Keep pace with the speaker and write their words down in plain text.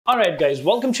Alright guys,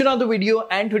 welcome to another video,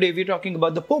 and today we're talking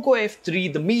about the POCO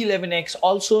F3, the Mi 11X,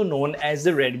 also known as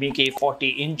the Redmi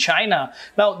K40 in China.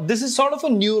 Now this is sort of a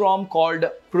new ROM called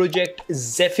Project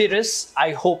Zephyrus.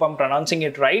 I hope I'm pronouncing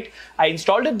it right. I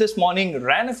installed it this morning,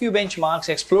 ran a few benchmarks,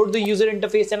 explored the user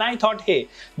interface, and I thought, hey,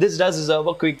 this does deserve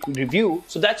a quick review.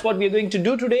 So that's what we're going to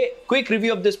do today, quick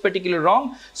review of this particular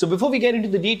ROM. So before we get into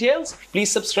the details, please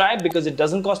subscribe because it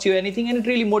doesn't cost you anything and it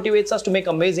really motivates us to make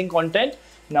amazing content.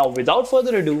 Now, without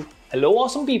further ado, hello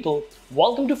awesome people,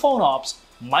 welcome to PhoneOps.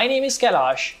 My name is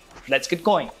Kailash. Let's get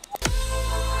going.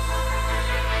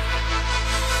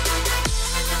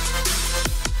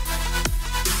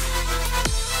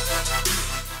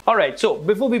 Alright, so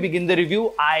before we begin the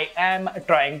review, I am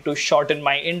trying to shorten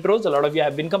my intros. A lot of you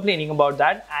have been complaining about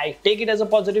that. I take it as a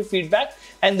positive feedback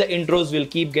and the intros will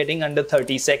keep getting under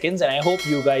 30 seconds, and I hope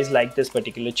you guys like this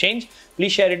particular change.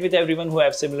 Please share it with everyone who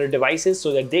have similar devices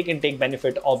so that they can take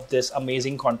benefit of this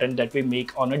amazing content that we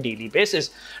make on a daily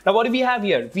basis. Now what do we have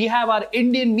here? We have our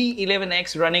Indian Mi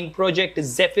 11X running Project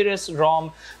Zephyrus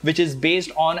ROM, which is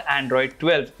based on Android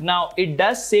 12. Now it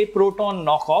does say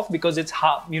ProtonKnockOff because it's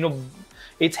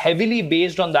heavily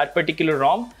based on that particular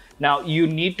ROM. Now you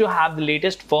need to have the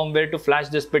latest firmware to flash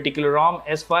this particular ROM.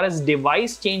 As far as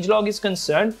device changelog is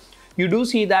concerned, you do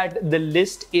see that the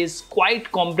list is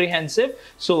quite comprehensive.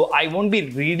 So I won't be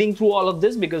reading through all of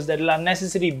this because that will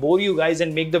unnecessarily bore you guys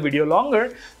and make the video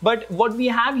longer. But what we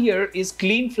have here is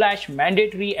clean flash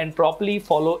mandatory and properly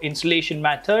follow installation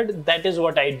method. That is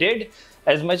what I did.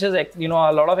 As much as a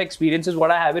lot of experience is what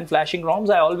I have in flashing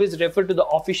ROMs, I always refer to the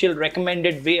official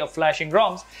recommended way of flashing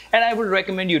ROMs, and I would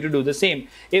recommend you to do the same.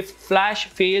 If flash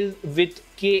fails with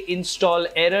K install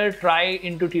error, try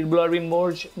into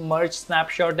TWRP merge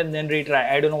snapshot and then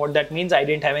retry. I don't know what that means. I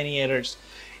didn't have any errors.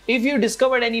 If you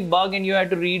discovered any bug and you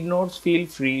had to read notes, feel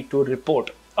free to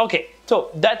report. Okay,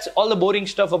 so that's all the boring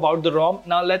stuff about the ROM.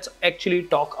 Now let's actually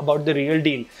talk about the real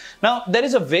deal. Now there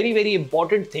is a very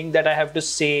important thing that I have to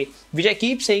say, which I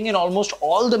keep saying in almost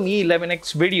all the Mi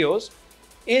 11X videos,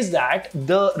 is that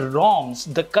the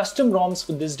ROMs, the custom ROMs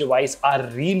for this device are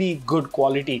really good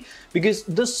quality because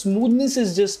the smoothness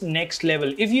is just next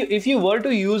level. If you were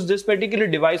to use this particular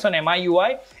device on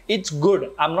Miui, it's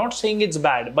good. I'm not saying it's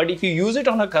bad, but if you use it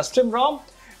on a custom ROM,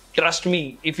 trust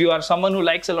me, if you are someone who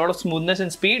likes a lot of smoothness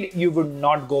and speed, you would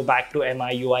not go back to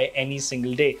Miui any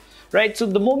single day. Right, so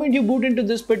the moment you boot into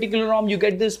this particular ROM, you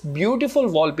get this beautiful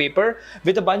wallpaper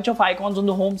with a bunch of icons on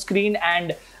the home screen,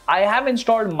 and I have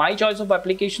installed my choice of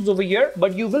applications over here,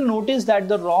 but you will notice that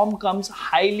the ROM comes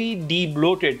highly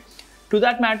de-bloated. To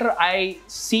that matter, I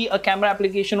see a camera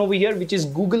application over here, which is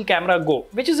Google Camera Go,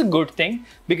 which is a good thing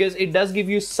because it does give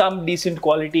you some decent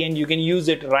quality and you can use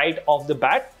it right off the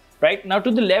bat. Right now to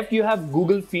the left, you have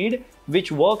Google Feed,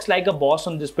 which works like a boss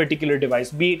on this particular device,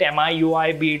 be it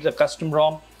Miui, be it the custom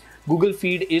ROM. Google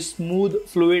Feed is smooth,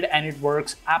 fluid, and it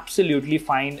works absolutely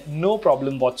fine, no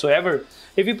problem whatsoever.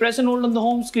 If you press and hold on the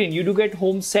home screen, you do get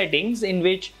home settings, in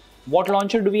which what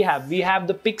launcher do we have? We have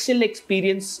the Pixel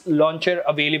Experience launcher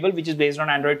available, which is based on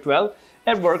Android 12.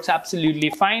 That works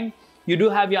absolutely fine. You do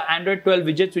have your Android 12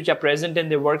 widgets which are present and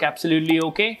they work absolutely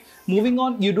okay. Moving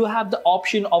on, you do have the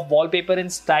option of wallpaper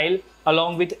and style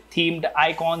along with themed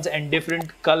icons and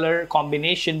different color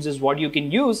combinations is what you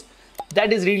can use.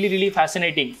 That is really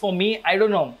fascinating. For me, I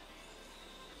don't know,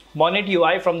 Monet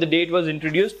UI from the day it was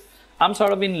introduced, I'm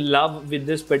sort of in love with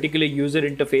this particular user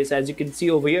interface. As you can see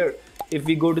over here, if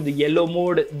we go to the yellow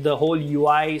mode, the whole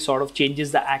UI sort of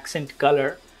changes the accent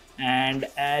color. And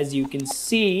as you can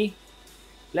see,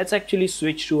 let's actually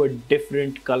switch to a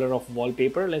different color of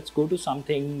wallpaper. Let's go to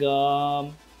something,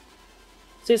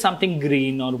 say something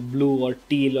green or blue or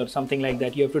teal or something like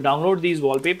that. You have to download these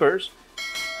wallpapers.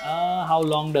 How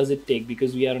long does it take?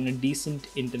 Because we are on a decent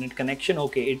internet connection.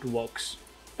 Okay, it works.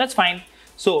 That's fine.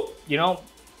 So,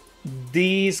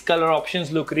 these color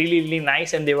options look really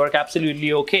nice and they work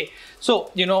absolutely okay. So,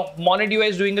 Monet UI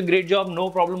is doing a great job, no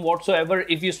problem whatsoever.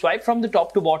 If you swipe from the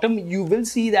top to bottom, you will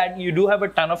see that you do have a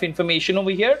ton of information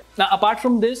over here. Now, apart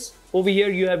from this, over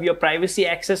here you have your privacy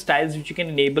access styles which you can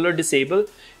enable or disable.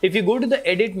 If you go to the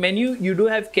edit menu, you do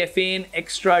have caffeine,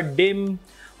 extra dim,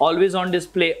 always on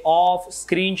display off,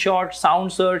 screenshot,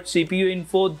 sound search, CPU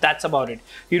info, that's about it.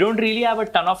 You don't really have a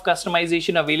ton of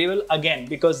customization available, again,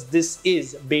 because this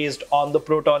is based on the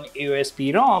Proton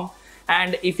AOSP ROM.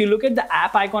 And if you look at the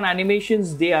app icon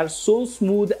animations, they are so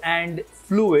smooth and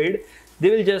fluid.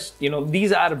 They will just,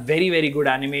 these are very good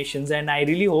animations, and I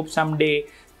really hope someday,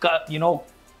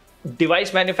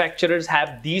 device manufacturers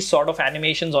have these sort of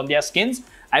animations on their skins.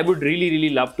 I would really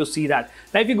love to see that.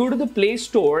 Now, if you go to the Play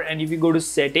Store and if you go to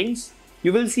settings,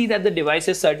 you will see that the device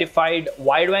is certified,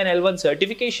 Wideband L1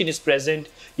 certification is present,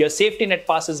 your safety net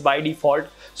passes by default.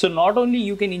 So not only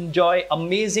you can enjoy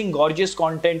amazing gorgeous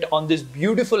content on this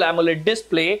beautiful AMOLED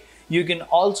display, you can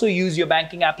also use your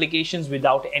banking applications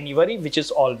without any worry, which is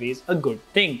always a good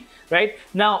thing, right?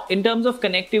 Now, in terms of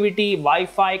connectivity,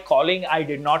 Wi-Fi, calling, I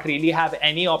did not really have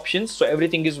any options. So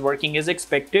everything is working as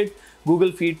expected.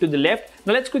 Google Feed to the left.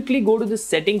 Now let's quickly go to the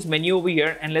settings menu over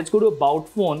here and let's go to About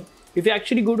Phone. If you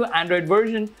actually go to Android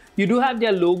version, you do have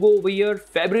their logo over here,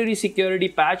 February security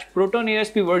patch, Proton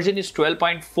ASP version is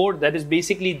 12.4. That is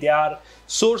basically their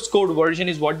source code version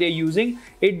is what they're using.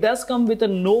 It does come with a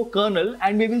no kernel,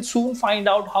 and we will soon find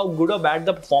out how good or bad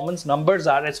the performance numbers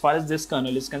are as far as this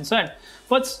kernel is concerned.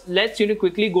 But let's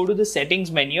quickly go to the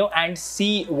settings menu and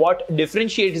see what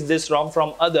differentiates this ROM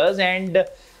from others. And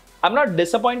I'm not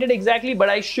disappointed exactly, but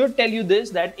I should tell you this,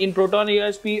 that in Proton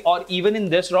ASP or even in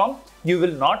this ROM, you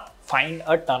will not find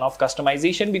a ton of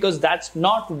customization because that's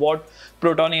not what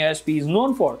Proton ASP is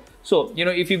known for. So,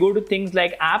 if you go to things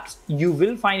like apps, you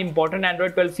will find important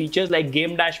Android 12 features like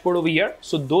game dashboard over here.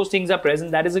 So those things are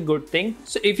present. That is a good thing.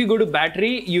 So if you go to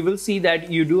battery, you will see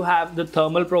that you do have the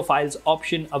thermal profiles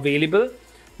option available.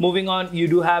 Moving on, you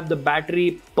do have the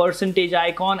battery percentage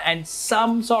icon and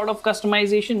some sort of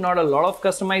customization, not a lot of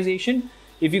customization.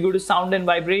 If you go to sound and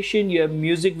vibration, you have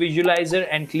music visualizer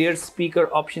and clear speaker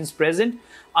options present.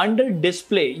 Under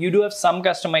display, you do have some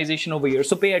customization over here,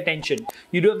 so pay attention.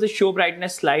 You do have the show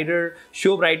brightness slider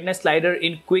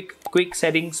in quick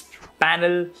settings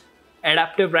panel,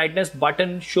 adaptive brightness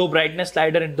button, show brightness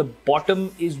slider at the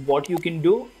bottom is what you can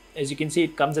do. As you can see,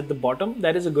 it comes at the bottom.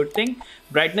 That is a good thing.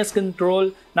 Brightness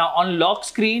control. Now on lock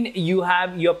screen, you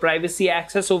have your privacy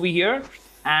access over here.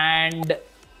 And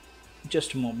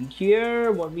just a moment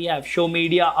here, what we have, show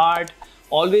media art,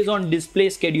 always on display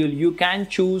schedule. You can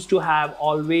choose to have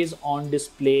always on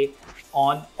display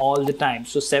on all the time.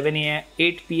 So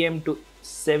 8 p.m. to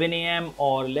 7 a.m.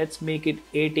 or let's make it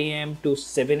 8 a.m. to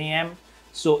 7 a.m.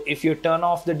 So if you turn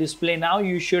off the display now,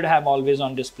 you should have always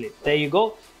on display. There you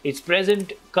go. It's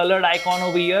present colored icon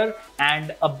over here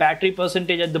and a battery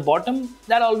percentage at the bottom.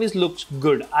 That always looks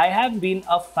good. I have been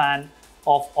a fan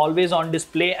of always on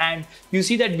display, and you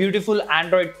see that beautiful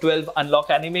Android 12 unlock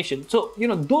animation. So,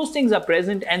 those things are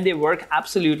present and they work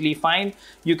absolutely fine.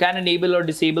 You can enable or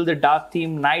disable the dark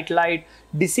theme, night light,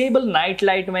 disable night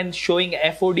light when showing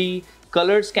FOD.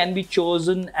 Colors can be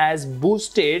chosen as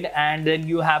boosted, and then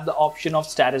you have the option of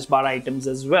status bar items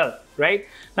as well, right?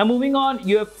 Now moving on,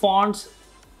 you have fonts.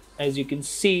 As you can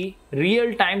see,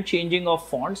 real-time changing of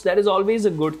fonts. That is always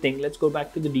a good thing. Let's go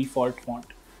back to the default font.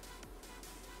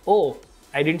 Oh,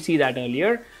 I didn't see that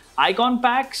earlier. Icon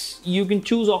packs, you can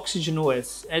choose Oxygen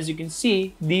OS. As you can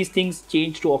see, these things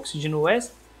change to Oxygen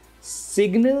OS.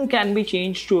 Signal can be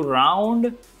changed to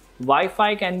round.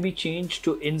 Wi-Fi can be changed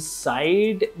to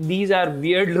inside. These are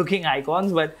weird looking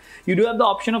icons, but you do have the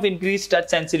option of increased touch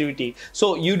sensitivity.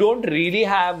 So you don't really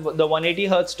have the 180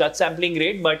 Hz touch sampling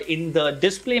rate, but in the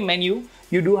display menu,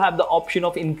 you do have the option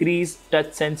of increased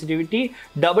touch sensitivity.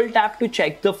 Double tap to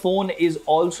check the phone is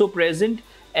also present.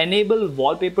 Enable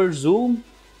wallpaper zoom,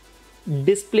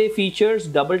 display features,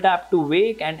 double tap to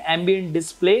wake, and ambient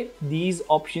display. These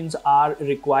options are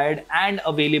required and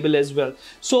available as well.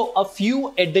 So a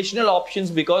few additional options,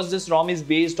 because this ROM is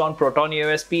based on Proton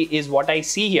ASP, is what I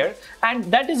see here, and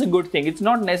that is a good thing. It's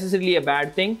not necessarily a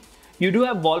bad thing. You do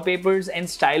have wallpapers and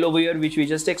style over here, which we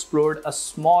just explored a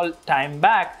small time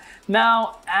back.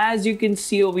 Now, as you can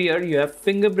see over here, you have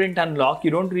fingerprint unlock.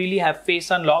 You don't really have face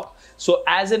unlock. So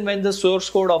as and when the source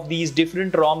code of these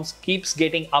different ROMs keeps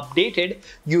getting updated,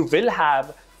 you will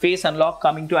have face unlock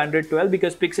coming to Android 12,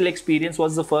 because Pixel Experience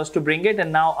was the first to bring it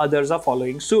and now others are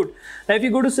following suit. Now, if you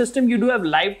go to system, you do have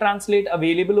live translate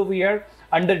available over here.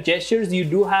 Under gestures, you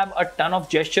do have a ton of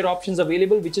gesture options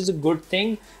available, which is a good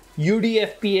thing.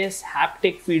 UDFPS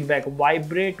haptic feedback,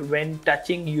 vibrate when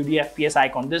touching UDFPS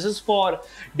icon. This is for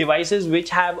devices which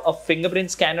have a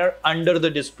fingerprint scanner under the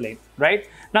display, right?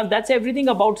 Now that's everything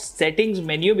about settings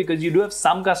menu, because you do have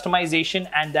some customization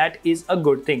and that is a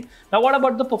good thing. Now what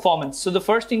about the performance? So the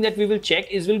first thing that we will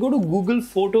check is we'll go to Google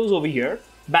Photos over here.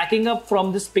 Backing up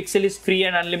from this Pixel is free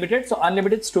and unlimited, so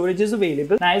unlimited storage is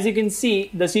available. Now as you can see,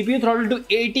 the CPU throttled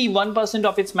to 81%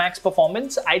 of its max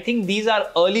performance. I think these are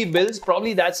early builds,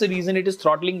 probably that's the reason it is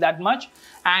throttling that much.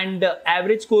 And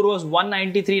average score was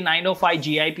 193,905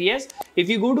 GIPS. If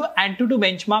you go to AnTuTu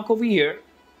benchmark over here,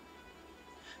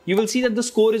 You will see that the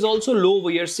score is also low over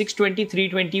here, 620,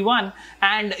 321,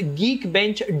 and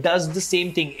Geekbench does the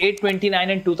same thing, 829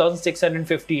 and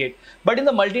 2658. But in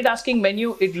the multitasking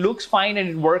menu, it looks fine and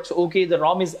it works okay. The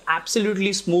ROM is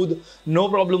absolutely smooth, no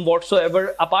problem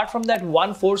whatsoever. Apart from that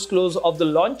one force close of the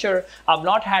launcher, I've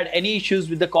not had any issues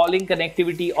with the calling,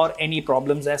 connectivity, or any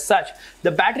problems as such. The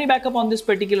battery backup on this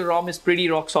particular ROM is pretty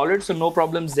rock solid, so no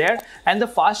problems there, and the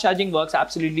fast charging works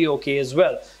absolutely okay as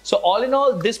well. So all in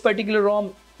all, this particular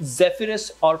ROM,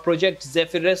 Zephyrus or Project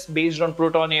Zephyrus based on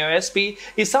Proton AOSP,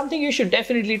 is something you should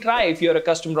definitely try if you're a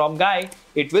custom ROM guy.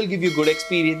 It will give you good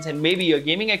experience, and maybe your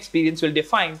gaming experience will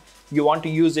define if you want to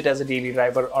use it as a daily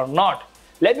driver or not.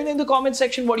 Let me know in the comment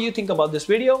section what do you think about this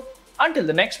video. Until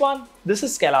the next one, this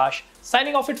is Kailash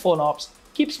signing off at PhoneOps.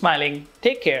 Keep smiling,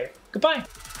 take care, goodbye.